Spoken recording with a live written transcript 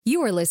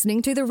You are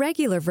listening to the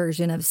regular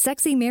version of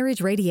Sexy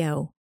Marriage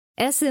Radio.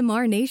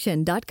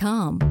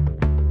 smrnation.com.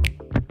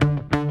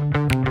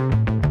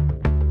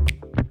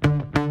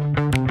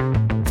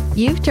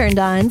 You've turned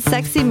on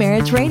Sexy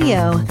Marriage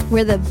Radio,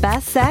 where the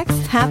best sex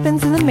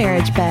happens in the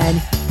marriage bed.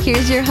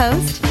 Here's your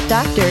host,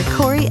 Dr.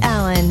 Corey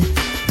Allen.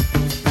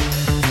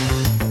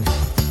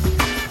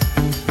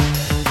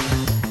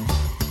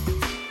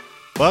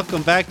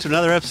 Welcome back to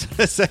another episode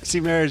of Sexy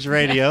Marriage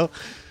Radio,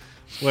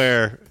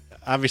 where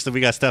obviously we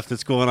got stuff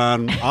that's going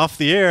on off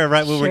the air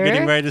right when we're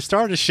getting ready to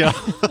start a show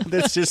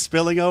that's just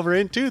spilling over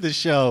into the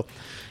show.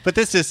 But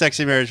this is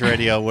Sexy Marriage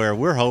Radio, where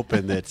we're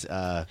hoping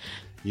that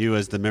you,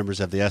 as the members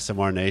of the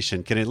SMR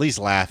Nation, can at least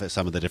laugh at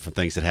some of the different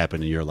things that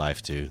happen in your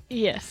life too.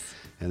 Yes.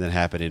 And that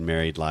happen in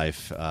married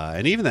life,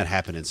 and even that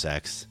happen in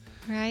sex.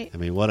 Right. I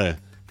mean, what a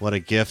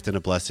gift and a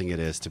blessing it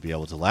is to be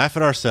able to laugh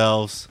at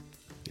ourselves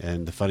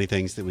and the funny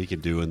things that we can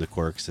do and the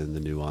quirks and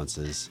the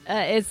nuances.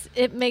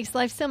 It makes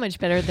life so much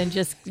better than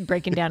just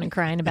breaking down and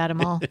crying about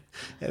them all.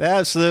 It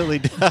absolutely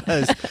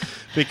does.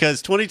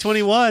 Because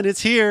 2021,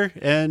 it's here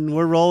and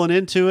we're rolling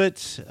into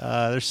it.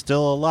 There's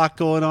still a lot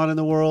going on in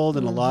the world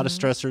and a lot of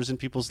stressors in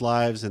people's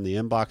lives, and the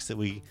inbox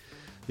the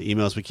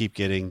emails we keep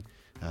getting.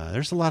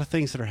 There's a lot of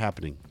things that are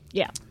happening.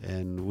 Yeah.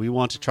 And we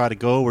want to try to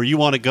go where you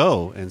want to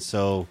go. And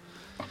so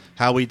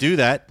how we do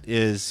that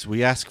is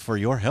we ask for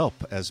your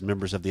help as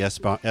members of the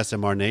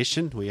SMR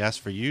Nation. We ask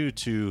for you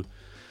to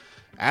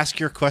ask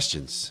your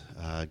questions.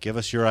 Give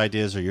us your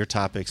ideas or your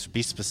topics.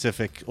 Be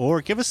specific,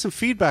 or give us some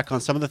feedback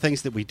on some of the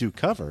things that we do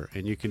cover.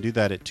 And you can do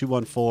that at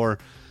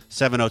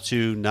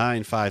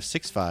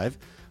 214-702-9565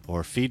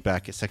 or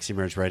feedback at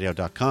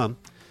sexymarriageradio.com,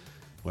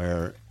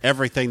 where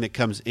everything that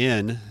comes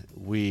in,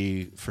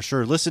 we for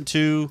sure listen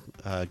to,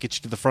 get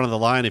you to the front of the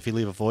line if you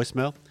leave a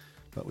voicemail.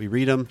 But we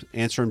read them,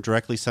 answer them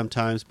directly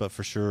sometimes, but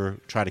for sure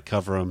try to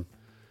cover them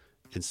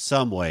in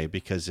some way,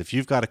 because if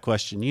you've got a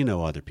question, you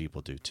know other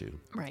people do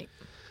too. Right.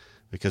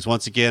 Because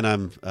once again,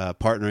 I'm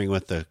partnering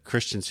with the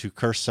Christians Who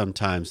Curse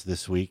Sometimes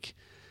this week,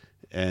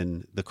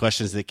 and the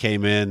questions that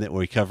came in that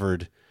we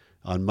covered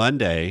on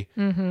Monday,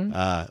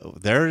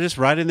 they're just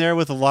right in there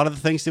with a lot of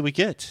the things that we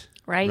get.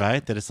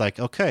 Right? That it's like,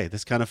 okay,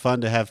 it's kind of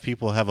fun to have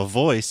people have a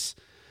voice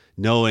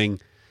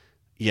knowing,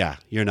 yeah,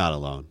 you're not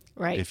alone.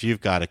 Right. If you've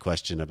got a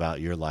question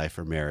about your life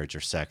or marriage or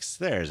sex,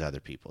 there's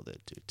other people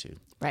that do too.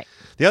 Right.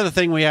 The other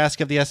thing we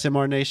ask of the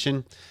SMR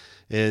Nation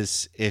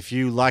is, if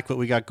you like what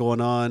we got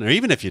going on, or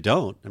even if you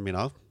don't, I mean,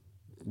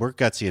 we're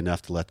gutsy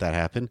enough to let that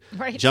happen.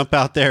 Right. Jump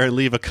out there and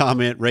leave a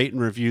comment, rate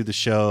and review the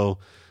show,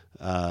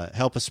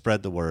 help us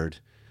spread the word.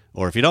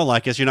 Or if you don't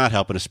like us, you're not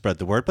helping us spread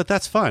the word, but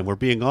that's fine. We're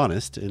being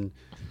honest, and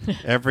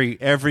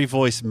every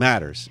voice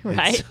matters.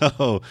 Right. And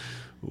so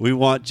we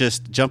want,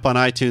 just jump on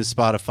iTunes,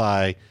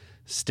 Spotify,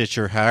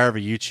 Stitcher, however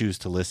you choose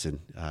to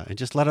listen, and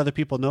just let other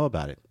people know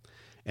about it.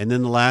 And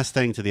then the last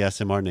thing to the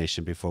SMR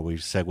Nation before we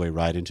segue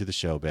right into the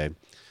show, babe,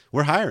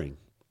 we're hiring.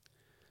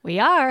 We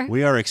are.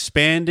 We are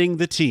expanding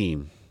the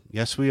team.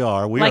 Yes, we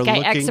are. I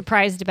act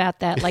surprised about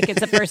that, like it's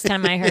the first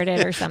time I heard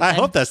it or something. I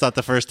hope that's not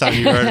the first time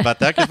you heard about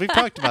that, because we've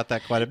talked about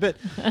that quite a bit.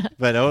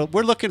 But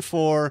we're looking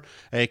for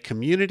a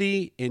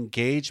community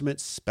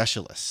engagement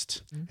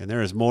specialist. And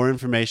there is more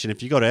information.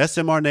 If you go to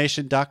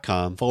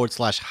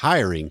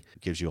smrnation.com/hiring,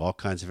 it gives you all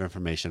kinds of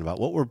information about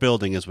what we're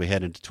building as we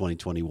head into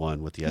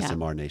 2021 with the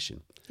SMR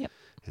Nation. Yep.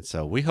 And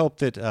so we hope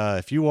that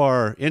if you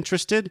are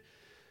interested,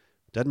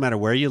 doesn't matter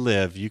where you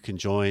live, you can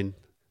join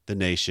the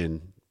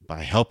nation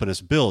by helping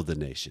us build the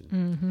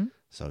nation.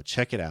 So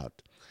check it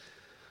out.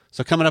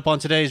 So coming up on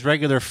today's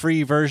regular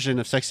free version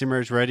of Sexy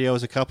Marriage Radio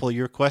is a couple of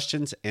your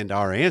questions and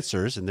our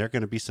answers, and they're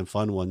going to be some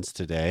fun ones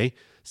today.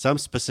 Some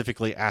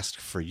specifically asked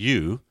for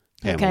you,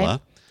 Pamela.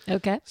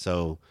 Okay.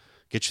 So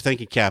get your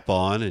thinking cap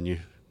on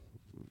and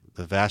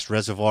the vast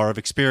reservoir of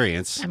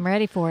experience. I'm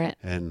ready for it.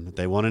 And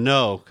they want to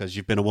know, because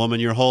you've been a woman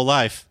your whole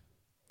life.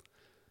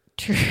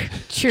 True.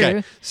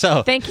 Okay,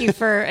 so thank you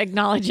for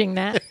acknowledging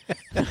that.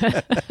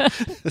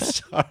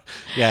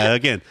 Yeah,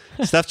 again,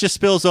 stuff just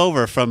spills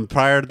over from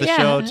prior to the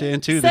show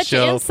into the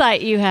show. Such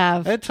insight you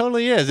have. It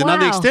totally is. And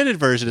on the extended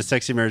version of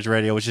Sexy Marriage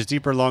Radio, which is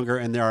deeper, longer,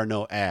 and there are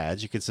no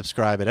ads, you can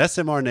subscribe at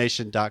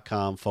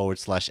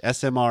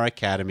smrnation.com/SMR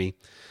Academy.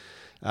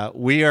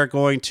 We are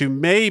going to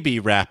maybe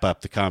wrap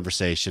up the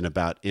conversation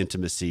about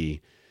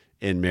intimacy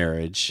in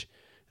marriage.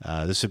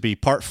 This would be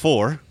part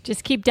 4.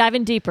 Just keep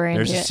diving deeper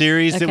into it. There's a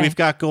series that we've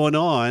got going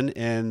on,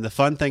 and the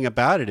fun thing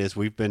about it is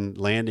we've been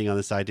landing on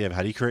this idea of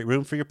how do you create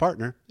room for your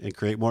partner and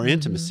create more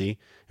intimacy,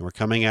 and we're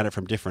coming at it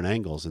from different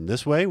angles. And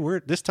this way,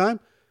 this time,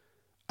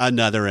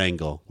 another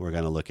angle. We're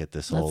going to look at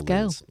this whole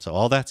lens. So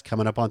all that's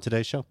coming up on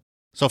today's show.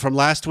 So from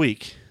last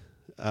week,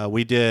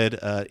 we did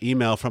an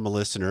email from a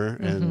listener,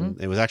 and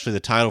it was actually the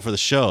title for the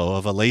show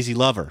of a lazy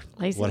lover.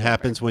 What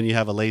happens when you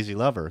have a lazy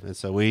lover? And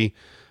so we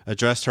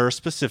addressed her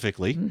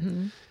specifically.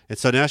 And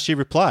so now she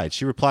replied.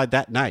 She replied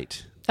that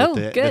night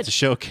that the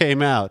show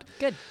came out.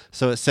 Good.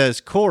 So it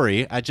says,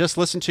 Corey, I just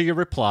listened to your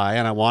reply,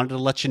 and I wanted to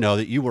let you know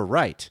that you were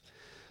right.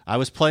 I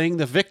was playing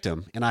the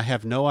victim, and I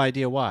have no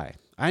idea why.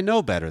 I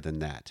know better than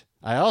that.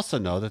 I also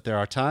know that there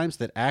are times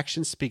that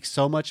actions speak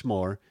so much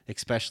more,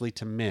 especially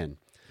to men.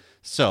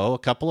 So, a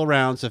couple of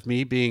rounds of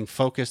me being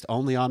focused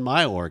only on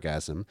my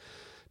orgasm,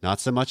 not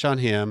so much on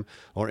him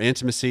or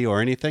intimacy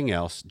or anything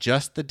else,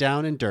 just the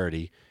down and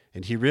dirty,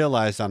 and he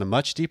realized on a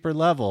much deeper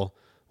level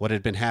what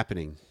had been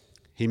happening.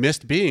 He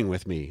missed being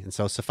with me, and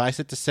so suffice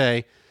it to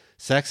say,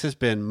 sex has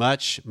been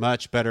much,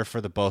 much better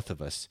for the both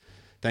of us.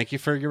 Thank you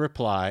for your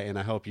reply, and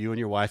I hope you and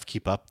your wife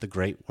keep up the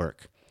great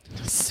work.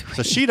 Sweet.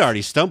 So she'd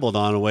already stumbled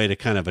on a way to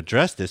kind of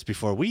address this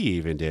before we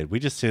even did. We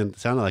just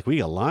sounded like we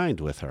aligned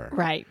with her.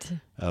 Right.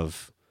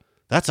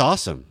 That's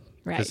awesome.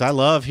 Right. Because I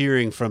love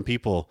hearing from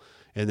people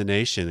in the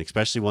nation,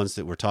 especially ones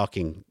that we're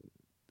talking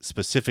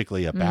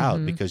specifically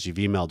about because you've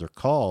emailed or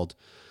called.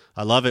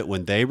 I love it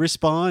when they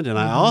respond, and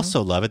I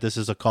also love it. This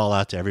is a call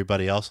out to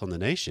everybody else on the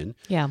nation.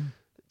 Yeah.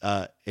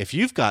 If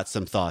you've got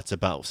some thoughts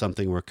about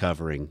something we're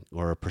covering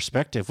or a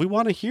perspective, we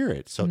want to hear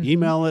it. So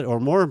email it, or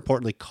more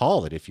importantly,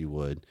 call it if you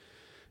would,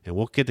 and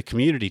we'll get the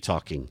community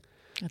talking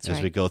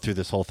as we go through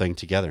this whole thing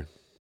together.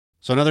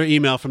 So another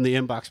email from the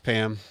inbox,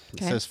 Pam.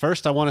 It says,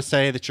 first, I want to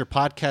say that your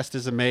podcast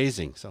is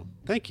amazing. So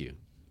thank you.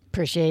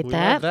 Appreciate We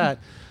that. love that.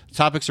 The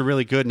topics are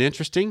really good and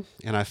interesting,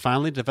 and I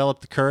finally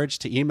developed the courage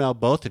to email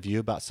both of you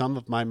about some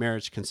of my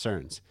marriage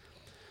concerns.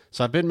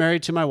 So I've been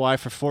married to my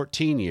wife for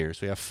 14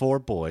 years. We have 4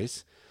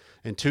 boys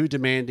and 2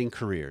 demanding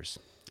careers.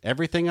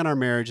 Everything in our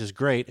marriage is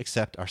great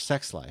except our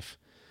sex life.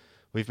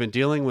 We've been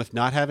dealing with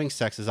not having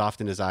sex as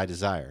often as I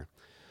desire.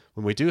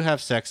 When we do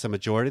have sex, the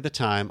majority of the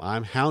time,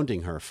 I'm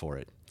hounding her for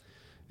it.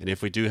 And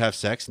if we do have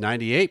sex,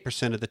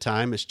 98% of the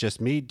time, it's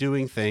just me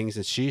doing things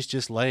and she's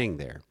just laying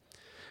there.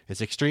 It's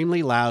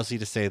extremely lousy,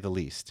 to say the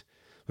least.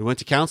 We went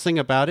to counseling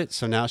about it,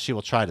 so now she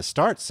will try to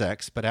start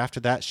sex, but after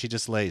that, she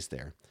just lays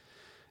there.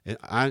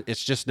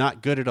 It's just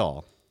not good at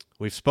all.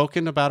 We've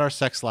spoken about our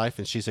sex life,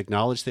 and she's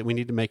acknowledged that we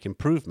need to make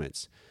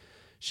improvements.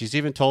 She's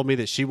even told me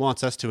that she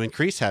wants us to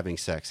increase having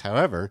sex.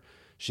 However,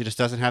 she just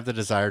doesn't have the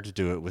desire to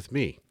do it with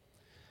me.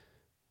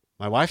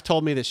 My wife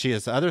told me that she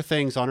has other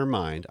things on her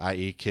mind,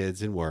 i.e.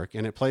 kids and work,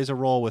 and it plays a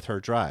role with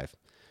her drive.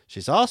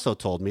 She's also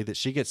told me that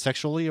she gets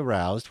sexually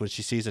aroused when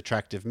she sees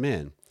attractive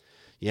men.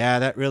 Yeah,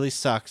 that really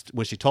sucks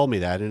when she told me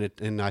that,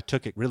 and I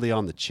took it really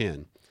on the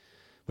chin.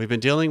 We've been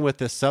dealing with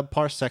this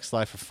subpar sex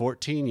life for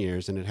 14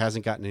 years, and it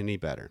hasn't gotten any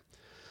better.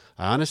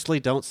 I honestly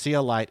don't see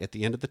a light at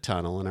the end of the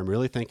tunnel, and I'm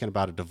really thinking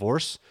about a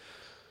divorce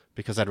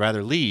because I'd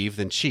rather leave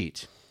than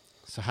cheat.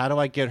 So how do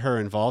I get her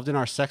involved in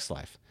our sex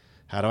life?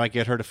 How do I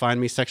get her to find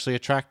me sexually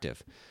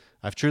attractive?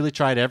 I've truly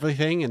tried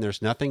everything, and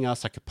there's nothing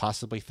else I could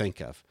possibly think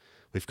of.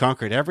 We've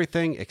conquered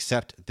everything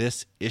except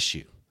this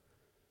issue.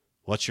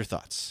 What's your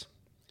thoughts?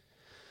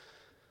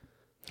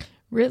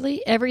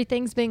 Really,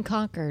 everything's been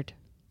conquered.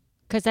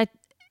 Because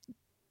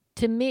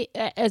to me,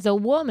 as a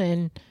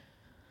woman,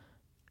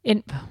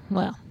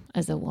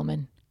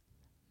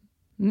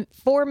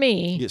 for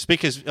me, Yeah,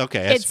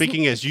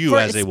 speaking as you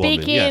as a woman.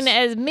 Speaking Yes.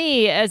 as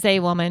me as a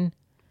woman,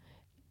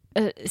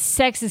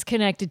 sex is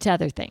connected to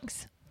other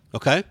things.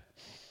 Okay.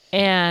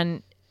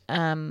 And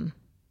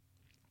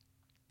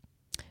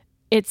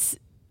it's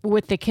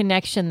with the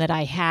connection that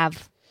I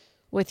have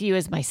with you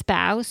as my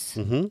spouse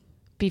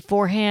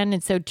beforehand.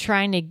 And so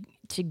trying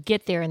to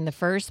get there in the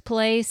first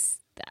place,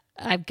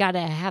 I've got to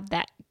have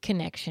that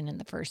connection in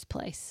the first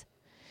place.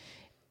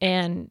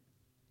 And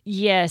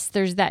yes,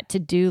 there's that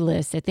to-do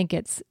list. I think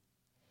it's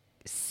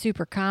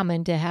super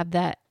common to have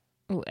that.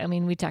 I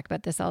mean, we talk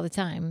about this all the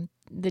time.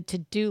 The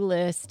to-do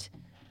list,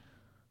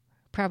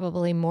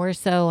 probably more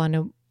so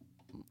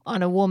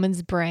on a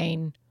woman's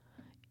brain,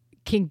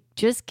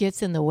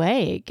 gets in the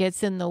way. It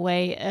gets in the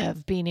way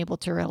of being able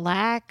to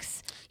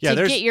relax, to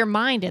get your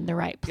mind in the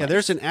right place. Yeah,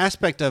 there's an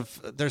aspect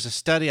of, there's a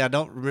study, I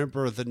don't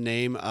remember the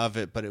name of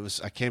it, but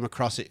I came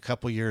across it a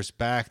couple years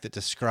back that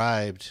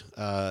described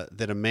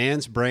that a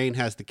man's brain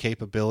has the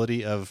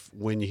capability of,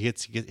 when he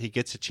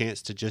gets a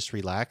chance to just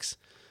relax,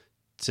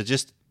 to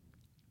just,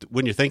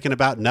 when you're thinking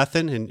about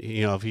nothing, and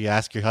if you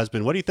ask your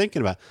husband, what are you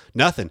thinking about?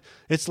 Nothing.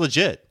 It's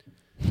legit.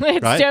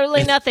 It's right?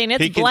 totally nothing.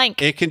 It's blank.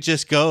 It can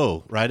just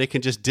go, right? It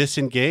can just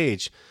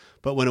disengage.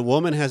 But when a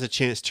woman has a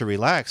chance to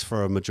relax,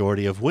 for a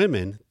majority of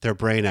women, their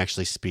brain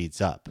actually speeds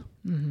up.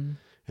 Mm-hmm.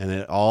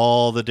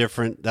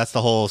 And that's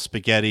the whole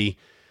spaghetti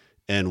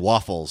and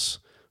waffles,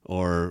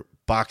 or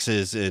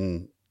boxes,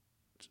 and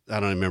I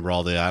don't remember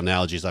all the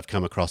analogies I've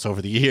come across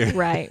over the years.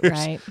 Right.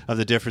 Of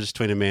the difference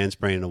between a man's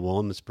brain and a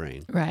woman's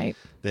brain. Right.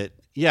 That,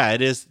 yeah,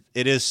 it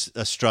is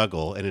a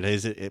struggle,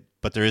 and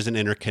but there is an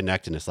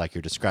interconnectedness like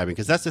you're describing,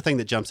 because that's the thing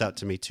that jumps out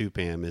to me too,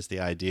 Pam, is the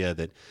idea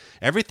that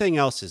everything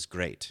else is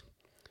great.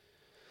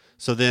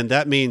 So then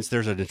that means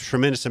there's a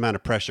tremendous amount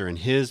of pressure in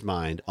his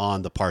mind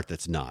on the part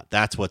that's not.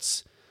 That's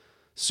what's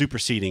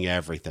superseding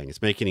everything. It's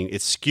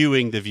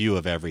skewing the view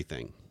of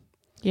everything.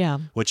 Yeah.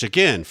 Which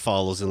again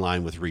follows in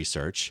line with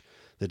research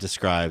that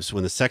describes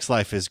when the sex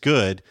life is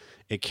good,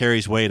 it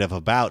carries weight of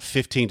about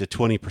 15 to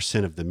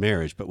 20% of the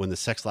marriage. But when the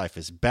sex life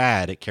is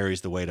bad, it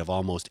carries the weight of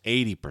almost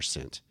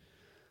 80%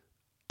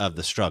 of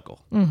the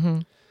struggle. Mm-hmm.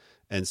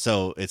 And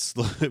so it's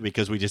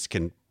because we just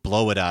can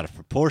blow it out of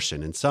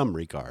proportion in some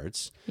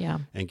regards. Yeah.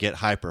 And get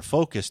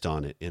hyper-focused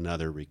on it in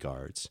other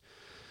regards.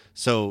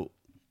 So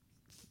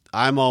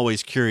I'm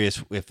always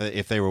curious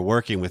if they were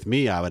working with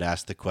me, I would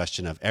ask the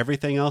question of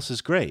everything else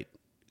is great.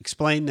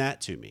 Explain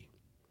that to me.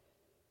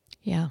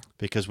 Yeah.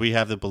 Because we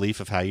have the belief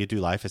of how you do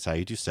life is how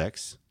you do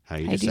sex. How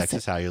you do sex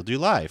is how you'll do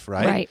life,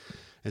 right? Right.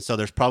 And so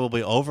there's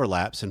probably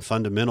overlaps and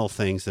fundamental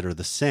things that are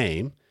the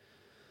same,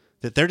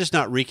 that they're just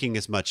not wreaking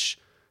as much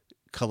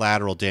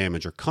collateral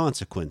damage or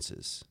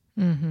consequences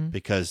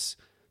because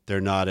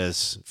they're not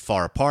as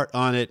far apart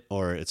on it,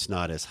 or it's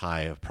not as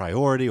high a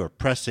priority or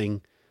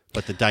pressing,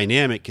 but the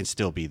dynamic can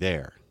still be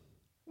there.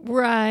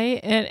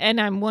 Right.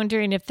 And I'm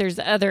wondering if there's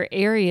other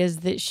areas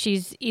that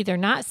she's either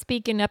not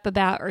speaking up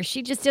about, or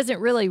she just doesn't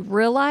really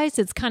realize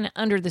it's kind of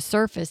under the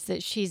surface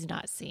that she's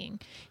not seeing.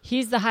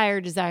 He's the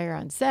higher desire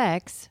on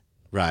sex.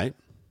 Right.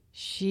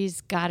 She's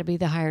got to be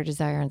the higher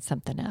desire on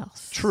something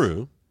else.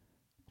 True.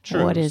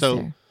 What is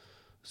there?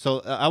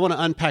 So I want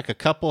to unpack a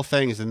couple of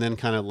things and then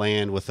kind of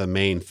land with a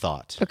main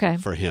thought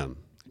for him.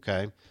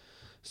 Okay.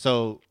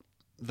 So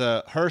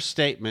her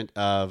statement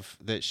of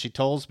that she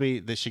tells me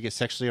that she gets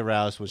sexually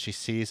aroused when she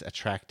sees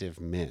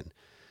attractive men.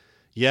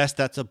 Yes,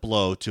 that's a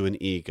blow to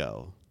an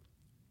ego,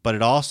 but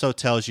it also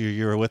tells you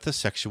you're with a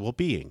sexual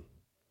being.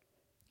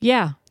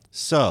 Yeah.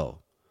 So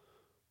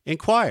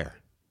inquire.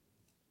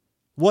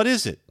 What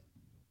is it?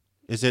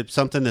 Is it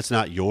something that's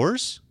not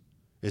yours?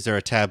 Is there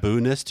a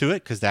taboo-ness to it?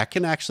 Because that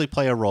can actually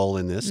play a role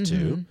in this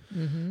too.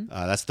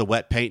 That's the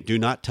wet paint, do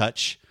not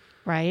touch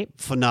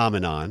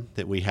phenomenon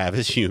that we have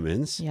as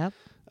humans. Yep.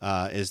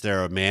 Is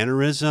there a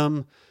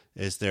mannerism?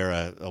 Is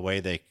there a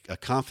way a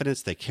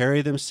confidence they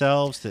carry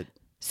themselves that?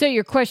 So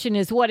your question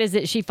is, what is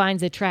it she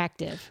finds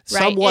attractive?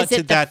 Right? Somewhat is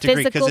to that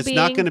degree, because it's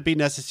not being? going to be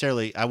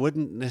necessarily. I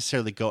wouldn't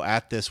necessarily go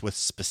at this with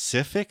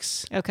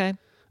specifics. Okay.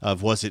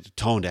 Of was it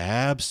toned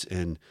abs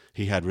and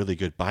he had really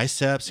good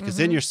biceps? Because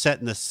then you're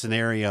setting the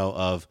scenario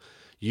of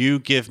you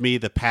give me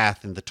the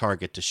path and the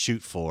target to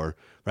shoot for,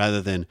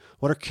 rather than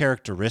what are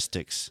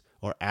characteristics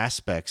or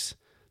aspects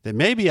that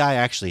maybe I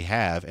actually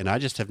have and I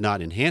just have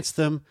not enhanced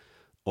them,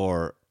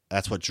 or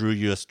that's what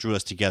drew us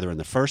together in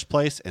the first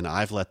place, and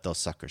I've let those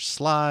suckers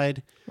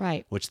slide.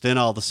 Right. Which then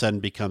all of a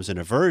sudden becomes an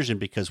aversion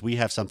because we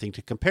have something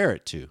to compare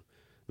it to.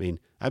 I mean,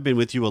 I've been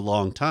with you a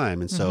long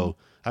time, and so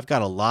I've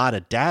got a lot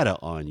of data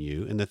on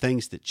you, and the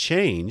things that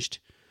changed,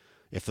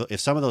 if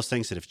some of those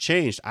things that have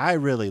changed I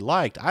really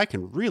liked, I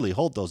can really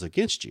hold those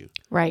against you.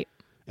 Right.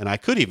 And I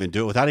could even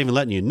do it without even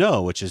letting you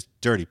know, which is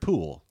dirty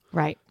pool.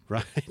 Right.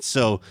 Right.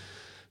 So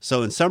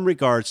in some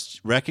regards,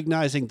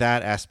 recognizing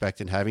that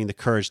aspect and having the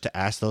courage to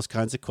ask those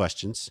kinds of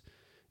questions,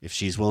 if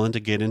she's willing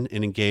to get in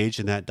and engage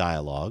in that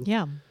dialogue.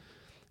 Yeah.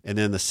 And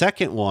then the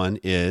second one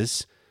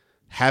is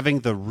having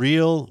the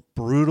real,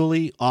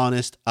 brutally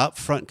honest,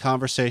 upfront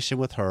conversation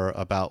with her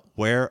about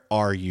where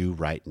are you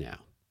right now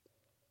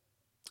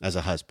as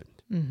a husband,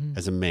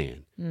 as a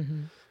man.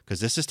 Because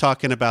this is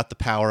talking about the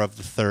power of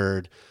the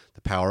third, the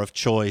power of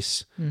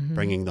choice,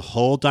 bringing the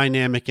whole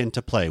dynamic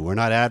into play. We're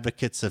not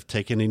advocates of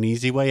taking an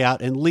easy way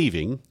out and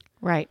leaving.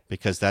 Right.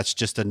 Because that's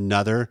just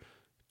another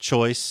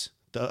choice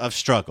of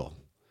struggle.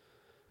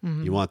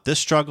 You want this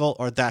struggle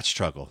or that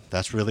struggle.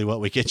 That's really what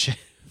we get you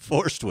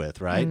forced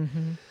with, right?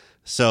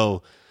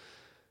 So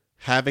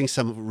having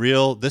some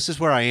real, this is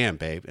where I am,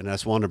 babe, and I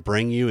just want to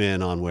bring you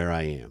in on where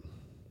I am.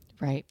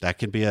 Right. That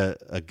could be a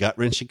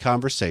gut-wrenching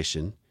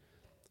conversation,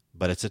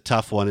 but it's a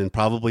tough one and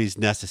probably is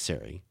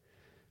necessary,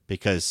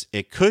 because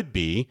it could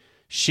be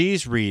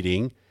she's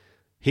reading,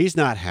 he's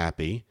not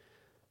happy,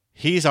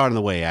 he's on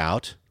the way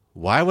out.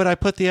 Why would I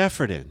put the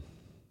effort in?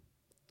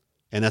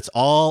 And that's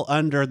all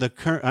under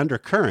the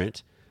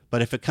undercurrent.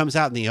 But if it comes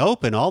out in the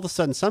open, all of a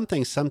sudden some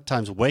things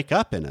sometimes wake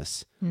up in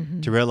us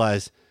to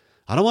realize,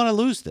 I don't want to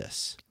lose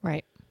this.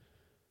 Right.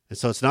 And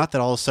so it's not that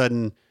all of a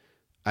sudden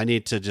I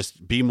need to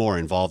just be more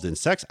involved in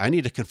sex. I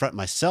need to confront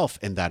myself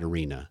in that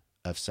arena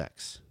of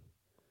sex.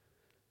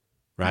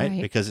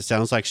 Right? Because it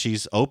sounds like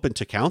she's open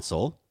to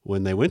counsel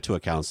when they went to a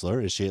counselor,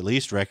 and she at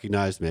least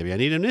recognized maybe I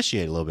need to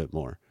initiate a little bit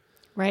more.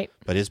 Right.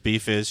 But his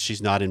beef is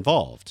she's not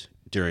involved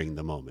during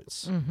the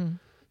moments.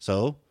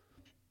 So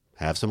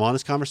have some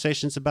honest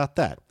conversations about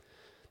that.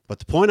 But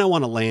the point I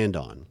want to land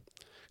on,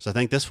 so I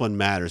think this one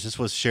matters. This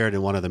was shared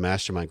in one of the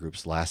mastermind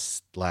groups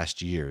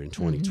last year in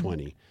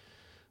 2020,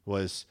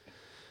 was,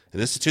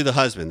 and this is to the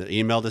husband that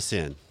emailed us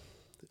in,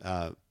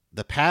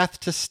 the path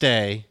to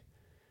stay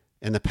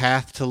and the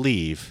path to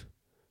leave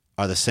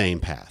are the same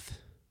path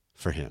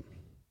for him.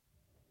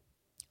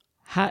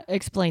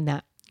 Explain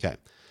that. Okay.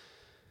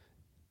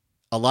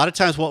 A lot of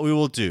times what we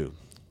will do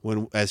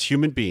as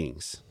human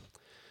beings,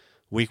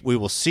 we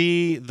will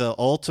see the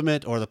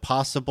ultimate or the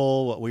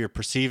possible, what we are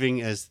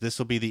perceiving as this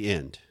will be the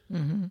end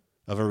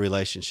of a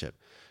relationship.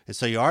 And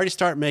so you already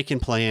start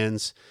making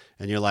plans,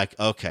 and you're like,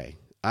 okay,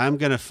 I'm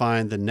going to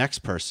find the next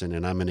person,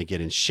 and I'm going to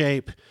get in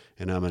shape,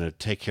 and I'm going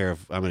to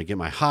I'm going to get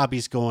my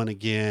hobbies going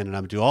again, and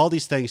I'm going to do all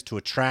these things to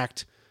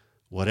attract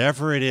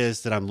whatever it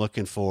is that I'm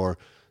looking for,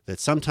 that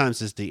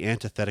sometimes is the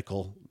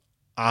antithetical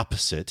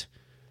opposite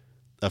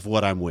of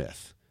what I'm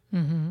with.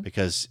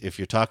 Because if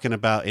you're talking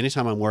about,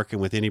 anytime I'm working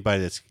with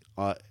anybody that's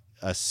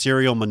a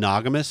serial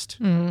monogamist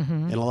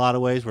in a lot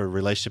of ways, where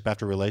relationship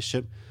after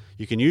relationship,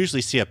 you can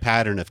usually see a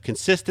pattern of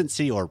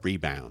consistency or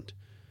rebound.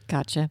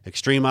 Gotcha.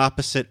 Extreme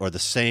opposite or the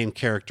same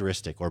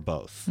characteristic or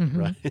both,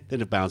 right?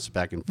 And it bounces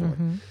back and forth.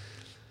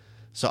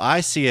 So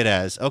I see it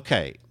as,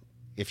 okay,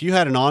 if you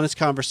had an honest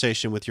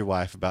conversation with your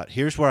wife about,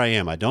 here's where I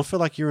am. I don't feel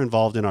like you're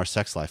involved in our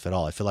sex life at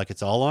all. I feel like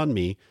it's all on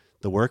me.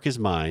 The work is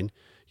mine.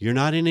 You're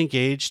not an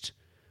engaged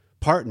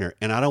partner,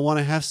 and I don't want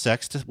to have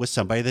sex with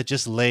somebody that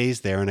just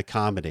lays there and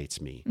accommodates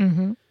me.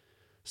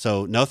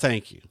 So no,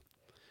 thank you.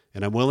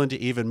 And I'm willing to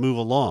even move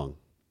along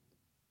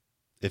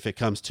if it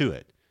comes to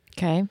it.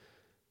 Okay.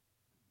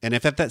 And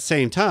if at that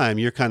same time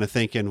you're kind of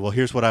thinking, well,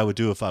 here's what I would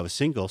do if I was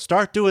single,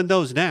 start doing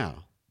those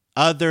now,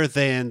 other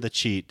than the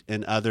cheat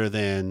and other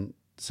than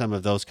some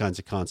of those kinds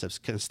of concepts.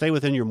 Stay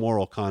within your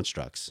moral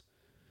constructs.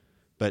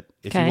 But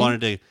if you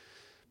wanted to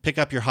pick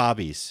up your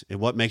hobbies and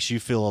what makes you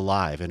feel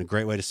alive and a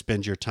great way to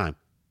spend your time,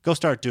 go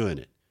start doing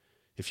it.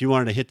 If you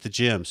wanted to hit the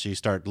gym so you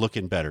start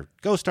looking better,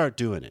 go start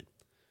doing it.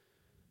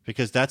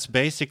 Because that's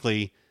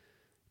basically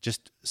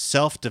just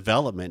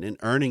self-development and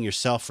earning your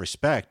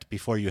self-respect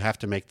before you have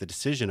to make the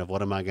decision of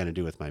what am I going to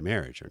do with my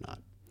marriage or not.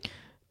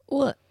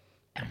 Well,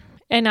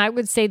 and I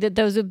would say that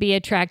those would be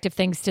attractive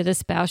things to the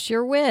spouse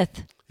you're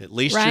with. At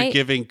least right? You're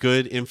giving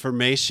good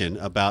information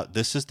about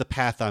this is the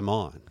path I'm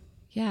on.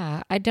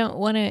 Yeah, I don't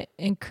want to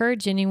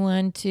encourage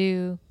anyone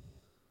to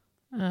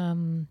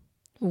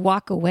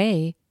walk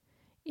away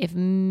if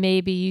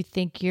maybe you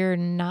think you're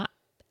not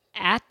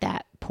at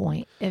that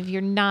point, if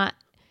you're not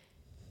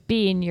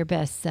being your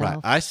best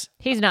self. Right.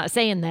 He's not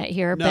saying that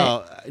here,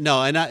 but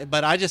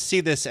I just see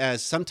this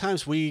as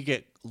sometimes we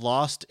get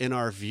lost in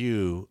our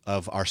view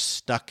of our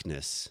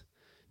stuckness,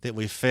 that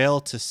we fail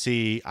to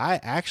see I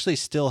actually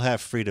still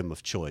have freedom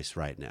of choice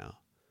right now.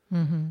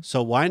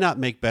 So why not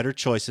make better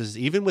choices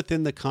even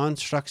within the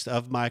constructs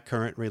of my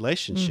current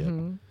relationship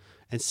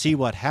and see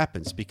what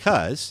happens?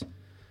 Because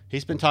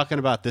he's been talking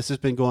about this has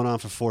been going on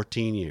for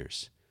 14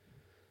 years.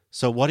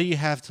 So what do you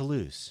have to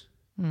lose?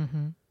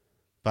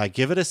 By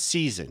give it a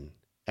season,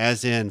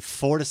 as in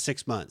 4 to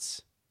 6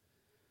 months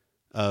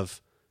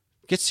of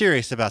get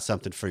serious about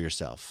something for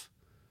yourself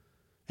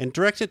and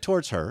direct it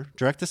towards her,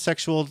 direct the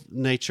sexual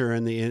nature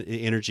and the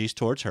energies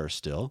towards her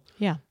still.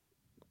 Yeah.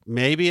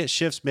 Maybe it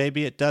shifts,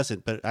 maybe it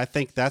doesn't, but I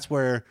think that's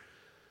where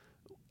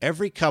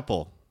every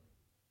couple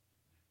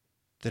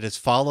that has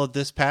followed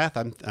this path,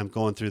 I'm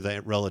going through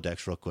the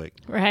Rolodex real quick.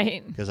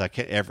 Right. Because I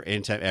can't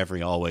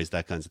anytime, always,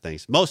 that kinds of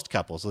things. Most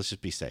couples, let's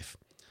just be safe.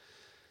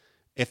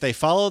 If they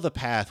follow the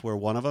path where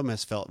one of them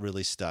has felt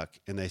really stuck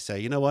and they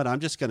say, you know what, I'm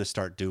just going to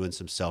start doing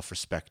some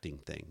self-respecting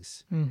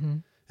things.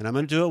 And I'm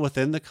going to do it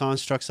within the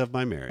constructs of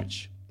my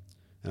marriage.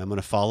 And I'm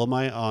going to follow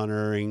my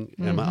honoring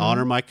and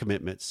honor my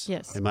commitments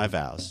and my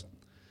vows.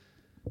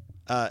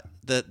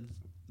 The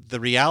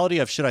reality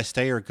of should I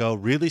stay or go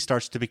really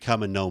starts to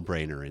become a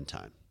no-brainer in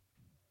time.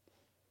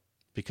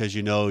 Because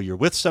you know you're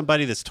with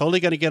somebody that's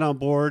totally going to get on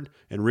board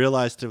and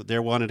realize that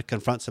they're wanting to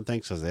confront some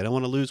things because they don't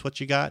want to lose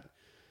what you got,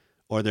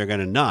 or they're going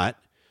to not.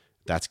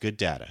 That's good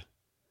data.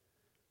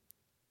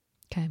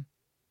 Okay.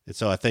 And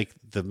so I think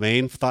the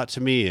main thought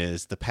to me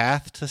is the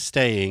path to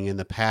staying and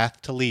the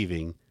path to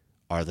leaving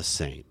are the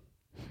same.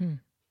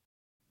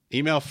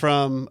 Email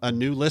from a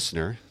new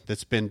listener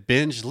that's been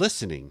binge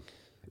listening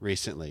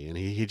recently. And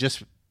he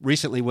just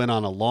recently went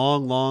on a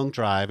long, long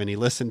drive and he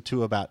listened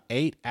to about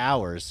 8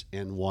 hours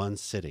in one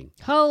sitting.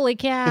 Holy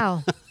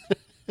cow.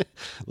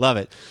 Love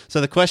it. So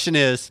the question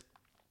is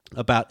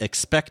about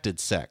expected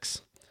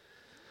sex.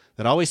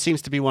 That always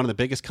seems to be one of the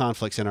biggest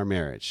conflicts in our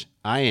marriage.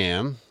 I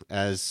am,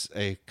 as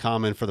a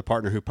common for the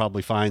partner who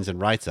probably finds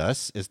and writes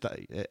us,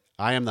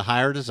 I am the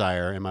higher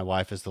desire and my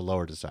wife is the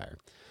lower desire.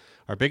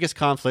 Our biggest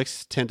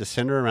conflicts tend to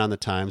center around the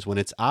times when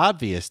it's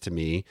obvious to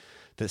me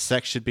that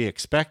sex should be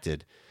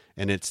expected,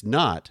 and it's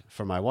not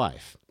for my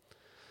wife.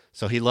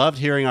 So he loved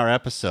hearing our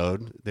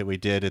episode that we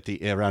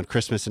did around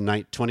Christmas in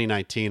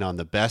 2019 on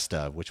the best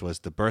of, which was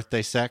the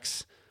birthday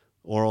sex,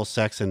 oral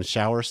sex, and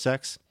shower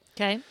sex.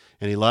 Okay.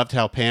 And he loved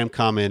how Pam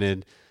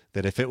commented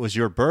that if it was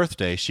your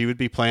birthday, she would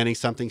be planning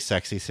something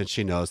sexy since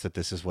she knows that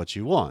this is what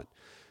you want.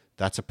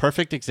 That's a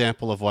perfect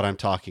example of what I'm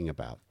talking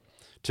about.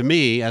 To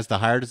me, as the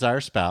higher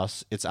desire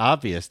spouse, it's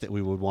obvious that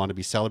we would want to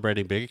be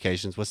celebrating big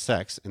occasions with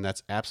sex, and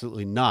that's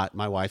absolutely not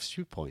my wife's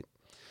viewpoint.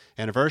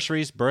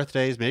 Anniversaries,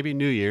 birthdays, maybe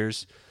New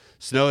Year's,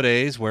 snow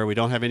days where we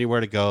don't have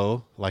anywhere to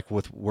go, like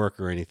with work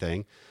or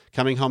anything.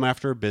 Coming home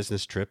after a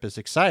business trip is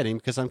exciting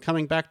because I'm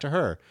coming back to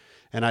her.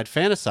 And I'd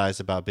fantasize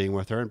about being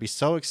with her and be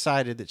so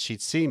excited that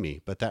she'd see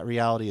me, but that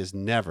reality is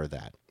never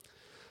that.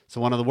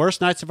 So one of the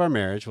worst nights of our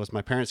marriage was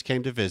my parents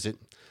came to visit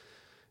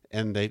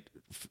and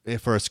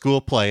for a school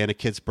play and a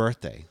kid's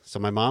birthday. So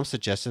my mom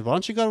suggested, why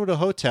don't you go to a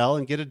hotel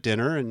and get a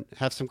dinner and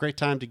have some great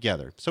time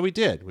together? So we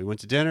did. We went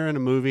to dinner and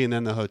a movie and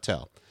then the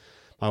hotel.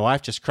 My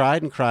wife just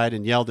cried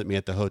and yelled at me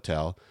at the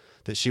hotel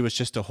that she was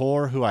just a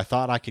whore who I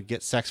thought I could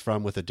get sex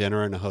from with a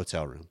dinner in a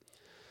hotel room.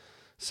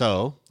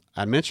 So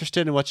I'm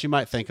interested in what you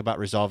might think about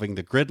resolving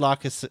the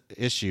gridlock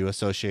issue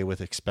associated with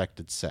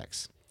expected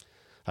sex.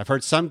 I've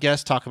heard some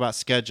guests talk about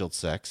scheduled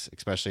sex,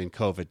 especially in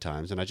COVID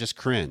times, and I just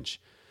cringe.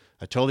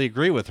 I totally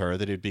agree with her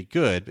that it'd be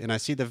good, and I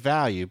see the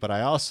value, but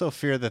I also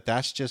fear that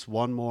that's just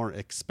one more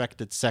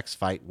expected sex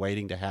fight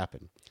waiting to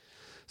happen.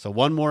 So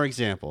one more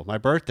example. My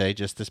birthday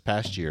just this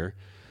past year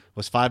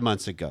was 5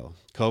 months ago.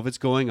 COVID's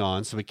going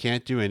on, so we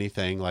can't do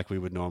anything like we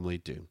would normally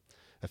do.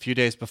 A few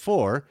days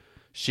before,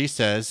 she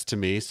says to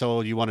me,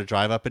 so you want to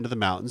drive up into the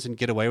mountains and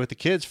get away with the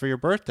kids for your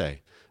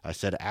birthday? I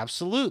said,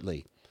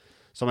 absolutely.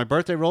 So my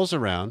birthday rolls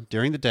around.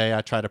 During the day,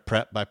 I try to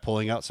prep by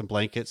pulling out some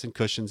blankets and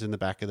cushions in the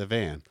back of the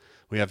van.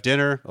 We have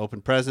dinner,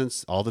 open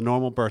presents, all the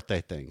normal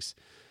birthday things.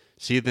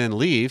 She then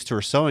leaves to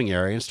her sewing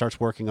area and starts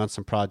working on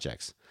some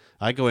projects.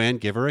 I go in,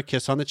 give her a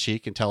kiss on the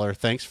cheek, and tell her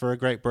thanks for a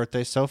great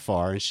birthday so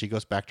far, and she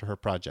goes back to her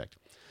project.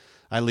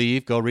 I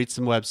leave, go read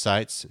some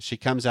websites. She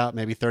comes out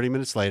maybe 30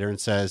 minutes later and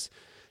says,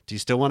 do you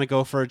still want to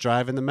go for a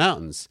drive in the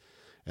mountains?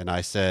 And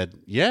I said,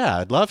 yeah,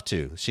 I'd love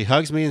to. She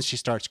hugs me and she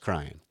starts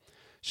crying.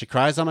 She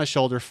cries on my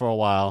shoulder for a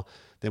while.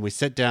 Then we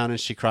sit down and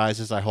she cries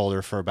as I hold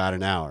her for about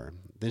an hour.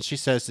 Then she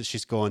says that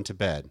she's going to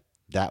bed.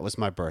 That was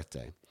my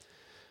birthday.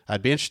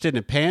 I'd be interested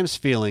in Pam's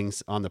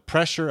feelings on the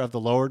pressure of the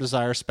lower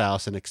desire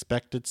spouse in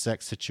expected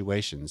sex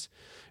situations,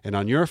 and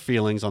on your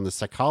feelings on the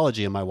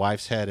psychology in my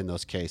wife's head in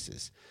those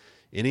cases.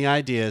 Any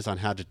ideas on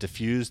how to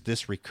diffuse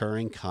this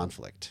recurring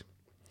conflict?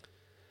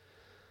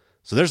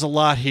 So there's a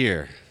lot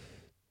here.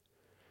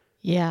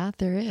 Yeah,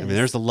 there is. I mean,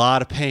 there's a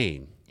lot of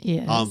pain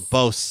on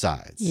both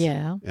sides.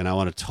 Yeah. And I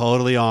want to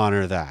totally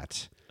honor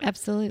that.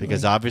 Absolutely.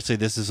 Because obviously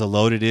this is a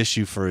loaded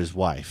issue for his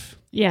wife.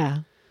 Yeah.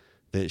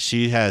 That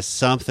she has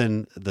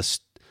something,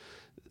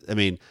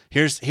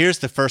 here's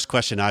the first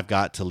question I've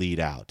got to lead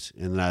out.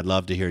 And then I'd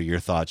love to hear your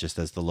thought just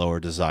as the lower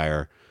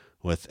desire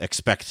with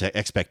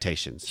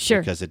expectations. Sure.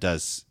 Because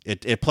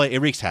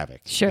it wreaks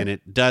havoc. Sure. And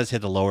it does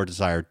hit a lower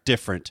desire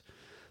different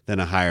than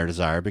a higher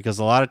desire, because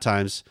a lot of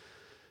times,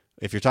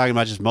 if you're talking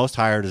about just most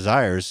higher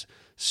desires,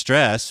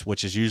 stress,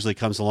 which is usually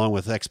comes along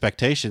with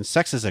expectations,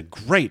 sex is a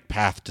great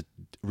path to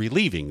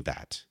relieving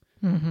that,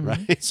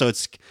 right? So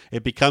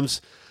it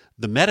becomes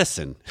the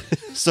medicine.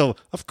 So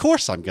of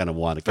course I'm going to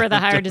want to for the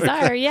higher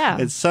desire. Yeah.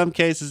 In some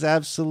cases,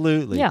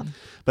 absolutely. Yeah.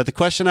 But the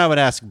question I would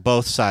ask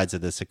both sides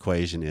of this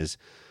equation is,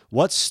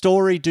 what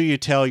story do you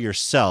tell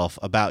yourself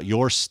about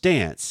your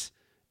stance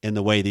in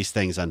the way these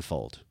things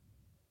unfold?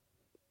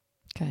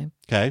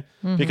 Okay.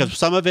 Because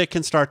some of it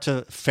can start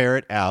to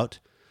ferret out.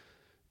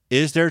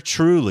 Is there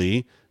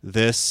truly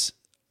this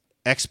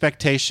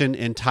expectation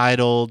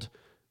entitled,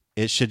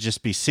 it should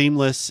just be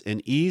seamless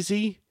and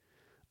easy,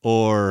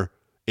 or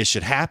it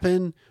should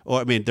happen?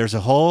 Or, there's a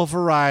whole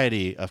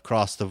variety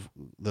across the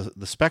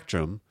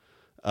spectrum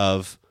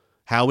of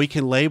how we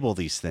can label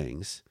these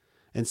things.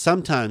 And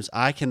sometimes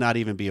I cannot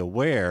even be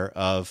aware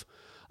of,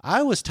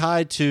 I was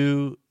tied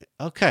to,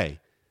 okay,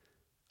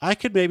 I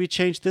could maybe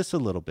change this a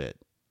little bit.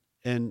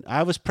 And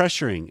I was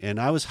pressuring and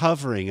I was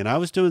hovering and I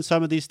was doing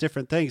some of these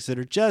different things that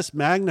are just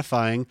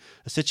magnifying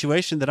a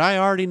situation that I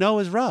already know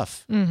is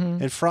rough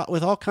and fraught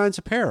with all kinds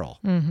of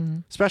peril,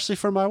 especially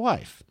for my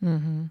wife.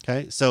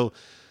 Okay. So,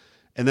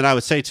 and then I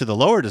would say to the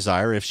lower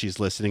desire, if she's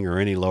listening, or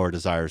any lower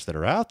desires that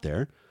are out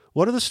there,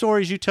 what are the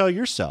stories you tell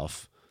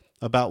yourself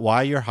about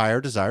why your higher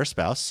desire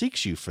spouse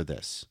seeks you for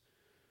this?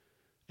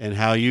 And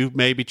how you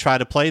maybe try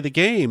to play the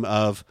game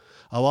of,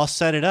 oh, I'll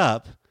set it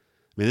up.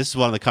 This is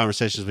one of the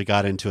conversations we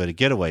got into at a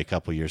getaway a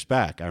couple years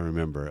back, I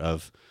remember,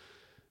 of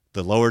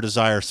the lower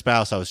desire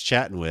spouse I was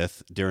chatting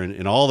with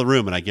in all the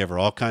room, and I give her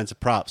all kinds of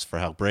props for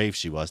how brave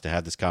she was to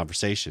have this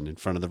conversation in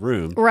front of the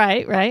room.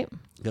 Right.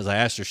 Because I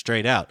asked her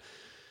straight out.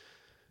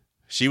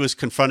 She was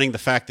confronting the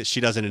fact that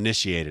she doesn't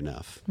initiate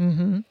enough.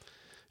 And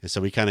so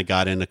we kind of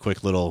got in a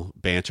quick little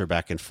banter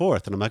back and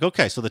forth. And I'm like,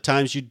 okay, so the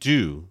times you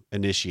do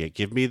initiate,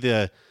 give me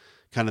the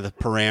kind of the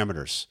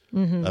parameters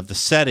of the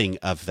setting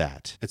of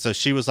that. And so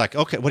she was like,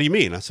 okay, what do you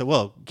mean? I said,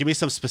 well, give me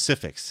some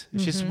specifics.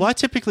 And she said, well, I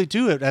typically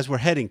do it as we're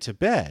heading to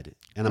bed.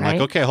 And I'm like,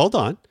 okay, hold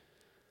on.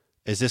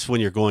 Is this when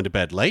you're going to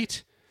bed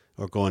late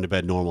or going to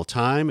bed normal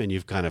time and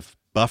you've kind of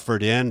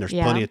buffered in? There's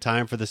plenty of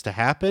time for this to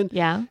happen.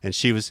 Yeah. And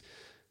she was,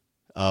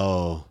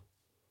 oh,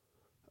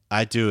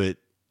 I do it.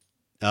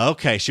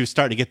 Okay. She was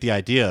starting to get the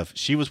idea of,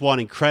 she was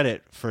wanting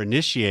credit for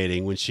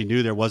initiating when she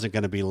knew there was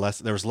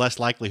less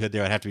likelihood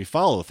there would have to be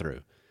follow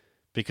through.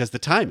 Because the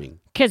timing.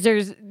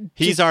 Because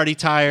he's already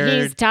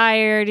tired. He's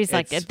tired. He's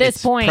like, at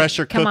this point,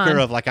 pressure come cooker on.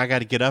 of like, I got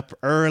to get up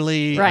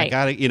early. Right. I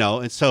got to,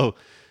 and so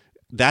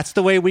that's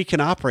the way we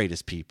can operate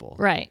as people.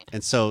 Right.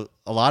 And so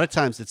a lot of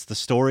times it's the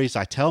stories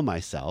I tell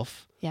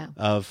myself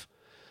of,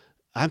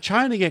 I'm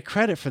trying to get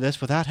credit for this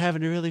without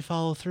having to really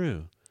follow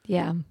through.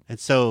 Yeah. And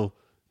so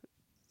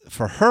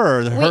for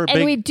her,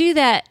 we do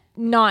that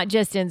not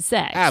just in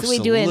sex. Absolutely.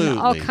 We do it in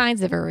all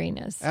kinds of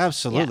arenas.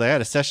 Absolutely. Yeah. I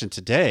had a session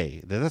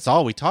today. That's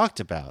all we talked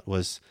about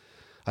was,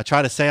 I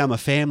try to say I'm a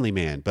family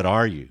man, but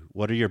are you?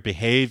 What are your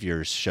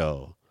behaviors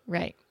show?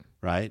 Right.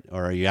 Right?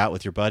 Or are you out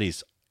with your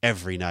buddies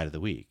every night of the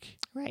week?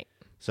 Right.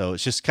 So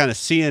it's just kind of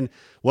seeing,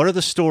 what are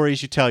the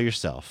stories you tell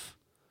yourself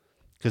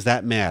because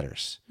that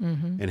matters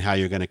in how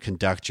you're going to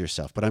conduct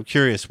yourself. But I'm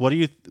curious, what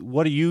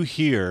do you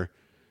hear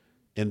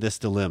in this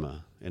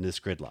dilemma, in this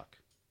gridlock?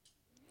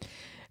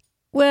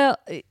 Well,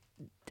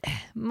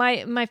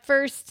 my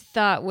first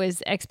thought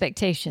was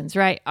expectations,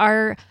 right?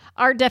 Our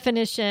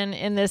definition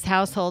in this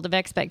household of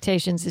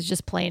expectations is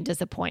just plain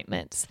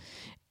disappointments.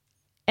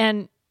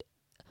 And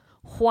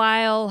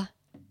while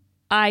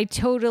I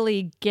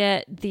totally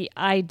get the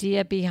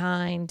idea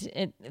behind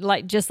it,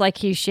 just like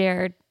he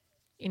shared,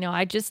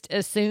 I just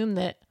assume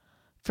that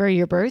for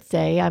your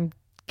birthday, I'm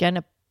going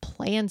to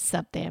plan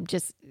something.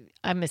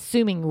 I'm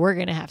assuming we're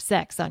going to have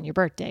sex on your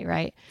birthday,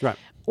 right? Right.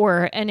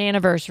 Or an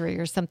anniversary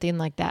or something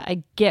like that.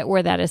 I get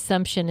where that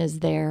assumption is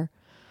there.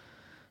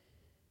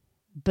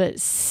 But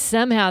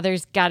somehow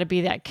there's got to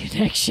be that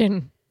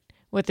connection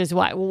with his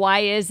wife. Why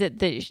is it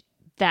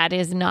that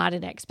is not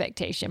an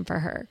expectation for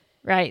her,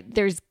 right?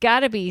 There's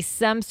got to be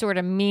some sort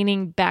of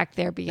meaning back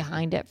there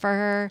behind it for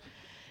her.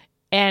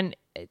 And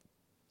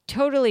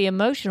totally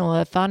emotional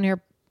if on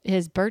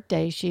his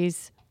birthday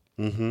she's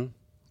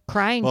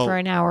crying for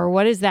an hour.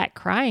 What is that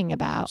crying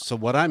about? So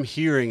what I'm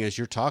hearing as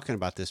you're talking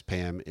about this,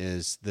 Pam,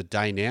 is the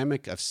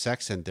dynamic of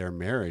sex in their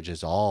marriage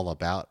is all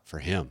about for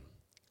him.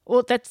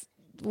 Well, that's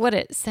what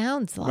it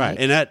sounds like. Right.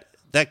 And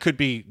that could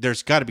be,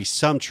 there's got to be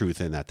some truth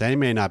in that. That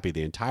may not be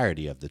the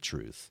entirety of the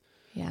truth.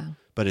 Yeah.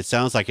 But it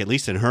sounds like, at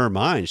least in her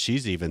mind,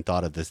 she's even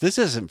thought of this. This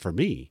isn't for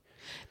me.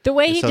 The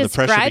way he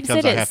describes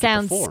it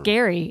sounds perform.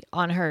 Scary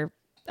on her.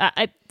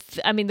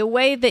 I mean, the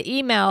way the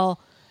email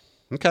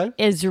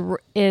is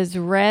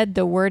read,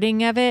 the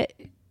wording of it.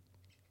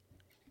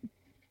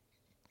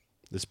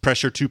 This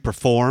pressure to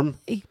perform.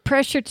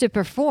 Pressure to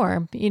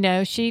perform.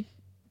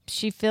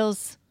 She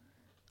feels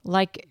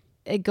like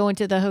going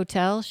to the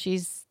hotel.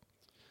 She's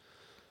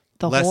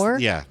the whore.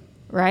 Yeah.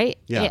 Right?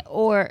 Yeah.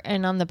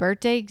 And on the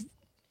birthday,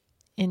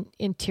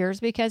 in tears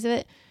because of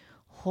it.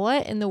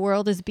 What in the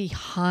world is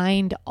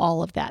behind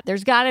all of that?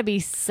 There's got to be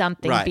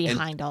something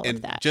behind all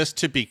of that. Just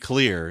to be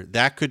clear,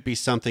 that could be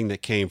something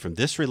that came from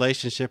this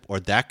relationship, or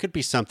that could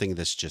be something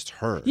that's just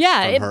hers.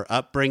 Yeah. From her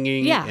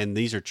upbringing. Yeah. And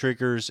these are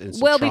triggers and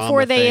some well trauma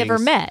before they things ever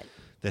met.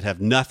 that have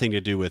nothing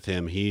to do with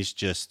him. He's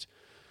just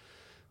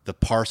the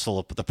part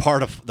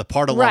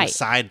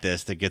alongside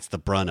this that gets the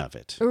brunt of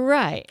it.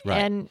 Right.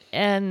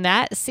 And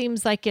that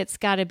seems like it's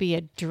got to be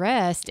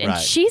addressed, and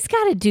Right. she's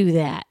got to do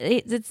that.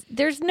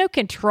 There's no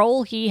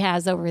control he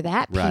has over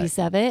that piece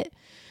of it,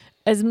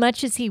 as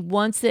much as he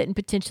wants it and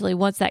potentially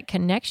wants that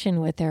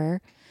connection with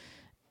her.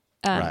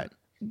 Right.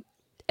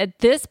 At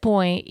this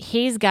point,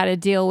 he's got to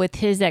deal with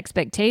his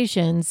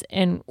expectations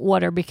and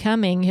what are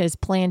becoming his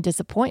planned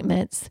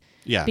disappointments.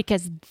 Yeah.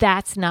 Because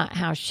that's not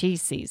how she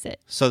sees it.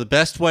 So the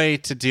best way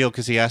to deal,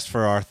 because he asked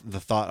for the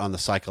thought on the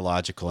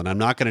psychological, and I'm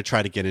not going to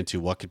try to get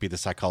into what could be the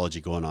psychology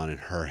going on in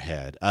her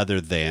head,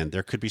 other than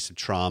there could be some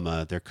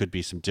trauma, there could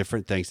be some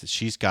different things that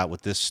she's got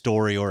with this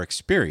story or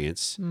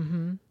experience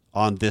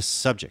on this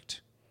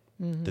subject,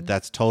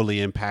 that's totally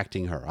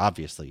impacting her,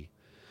 obviously.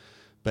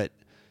 But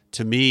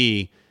to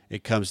me,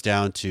 it comes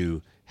down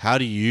to, how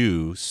do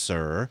you,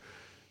 sir,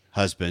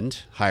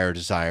 husband, higher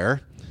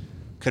desire,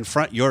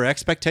 confront your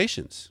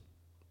expectations?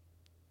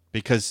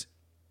 Because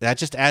that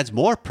just adds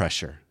more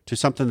pressure to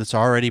something that's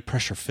already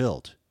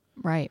pressure-filled.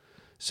 Right.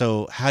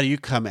 So how do you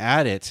come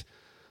at it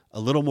a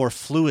little more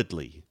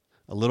fluidly,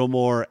 a little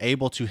more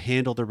able to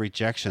handle the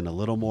rejection, a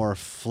little more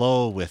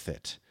flow with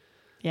it?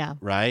 Yeah.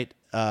 Right?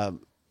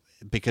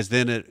 Because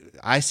then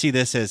I see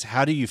this as,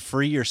 how do you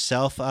free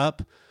yourself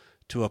up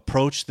to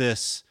approach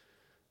this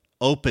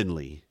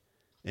openly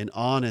and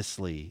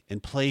honestly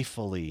and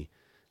playfully,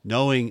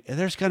 knowing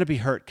there's going to be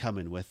hurt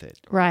coming with it.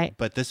 Right.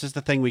 But this is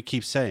the thing we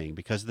keep saying,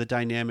 because of the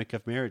dynamic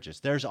of marriages.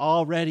 There's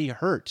already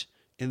hurt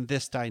in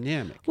this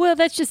dynamic. Well,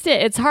 that's just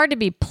it. It's hard to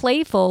be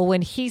playful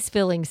when he's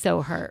feeling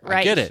so hurt, right?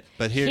 I get it.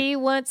 But he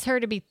wants her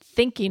to be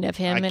thinking of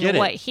him and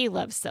what he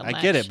loves so much.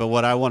 I get it. But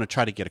what I want to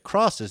try to get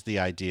across is the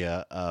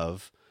idea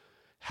of,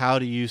 how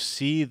do you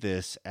see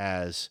this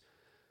as,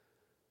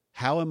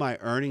 how am I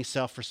earning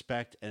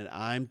self-respect and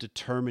I'm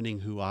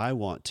determining who I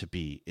want to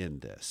be in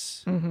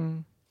this? Mm-hmm.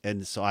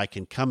 And so I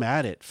can come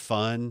at it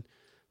fun,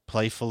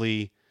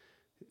 playfully,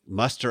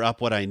 muster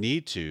up what I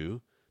need to,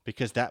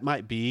 because that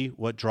might be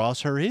what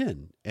draws her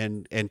in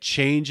and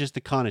changes the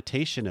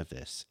connotation of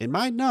this. It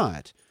might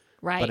not.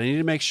 Right. But I need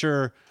to make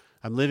sure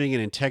I'm living in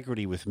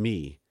integrity with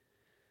me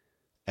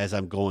as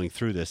I'm going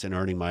through this and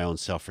earning my own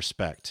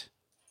self-respect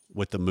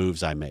with the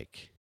moves I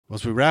make. Well,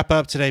 as we wrap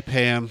up today,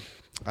 Pam,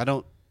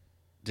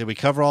 did we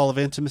cover all of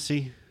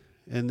intimacy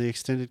in the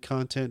extended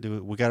content?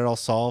 We got it all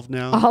solved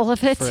now? All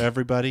of it? For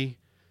everybody?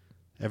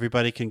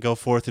 Everybody can go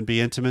forth and be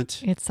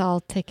intimate? It's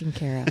all taken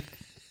care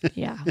of.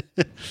 Yeah.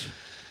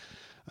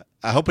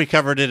 I hope we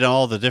covered it in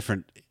all the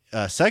different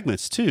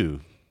segments too,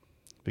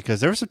 because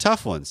there were some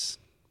tough ones.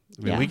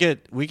 I mean,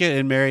 we get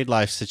in married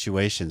life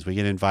situations. We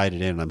get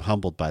invited in, and I'm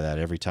humbled by that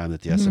every time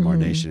that the SMR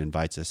Nation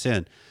invites us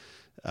in.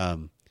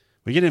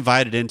 We get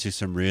invited into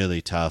some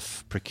really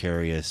tough,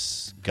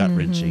 precarious,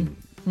 gut-wrenching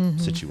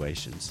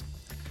situations.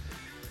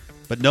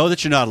 But know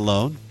that you're not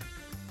alone.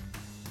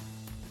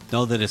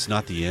 Know that it's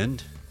not the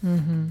end.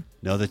 Mm-hmm.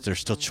 Know that there's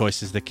still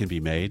choices that can be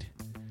made,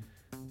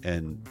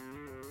 and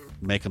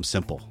make them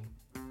simple.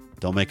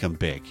 Don't make them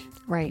big.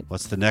 Right.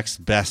 What's the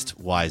next best,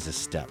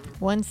 wisest step?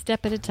 One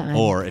step at a time.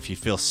 Or if you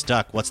feel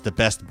stuck, what's the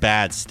best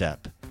bad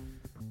step?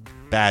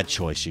 Bad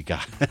choice you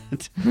got.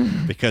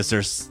 Because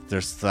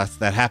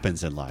that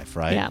happens in life,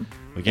 right? Yeah.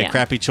 We get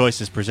crappy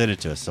choices presented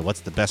to us. So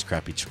what's the best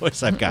crappy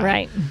choice I've got?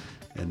 Right.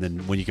 And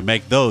then when you can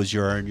make those,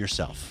 you earn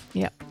yourself.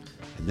 Yep.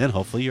 And then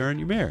hopefully you earn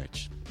your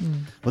marriage.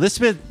 Well, this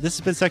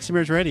has been Sexy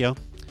Marriage Radio.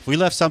 If we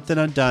left something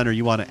undone or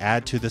you want to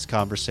add to this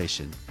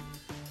conversation,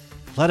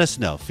 let us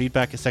know.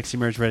 Feedback at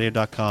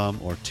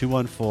sexymarriageradio.com or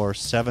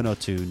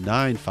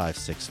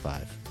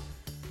 214-702-9565.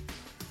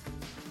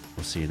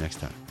 We'll see you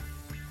next time.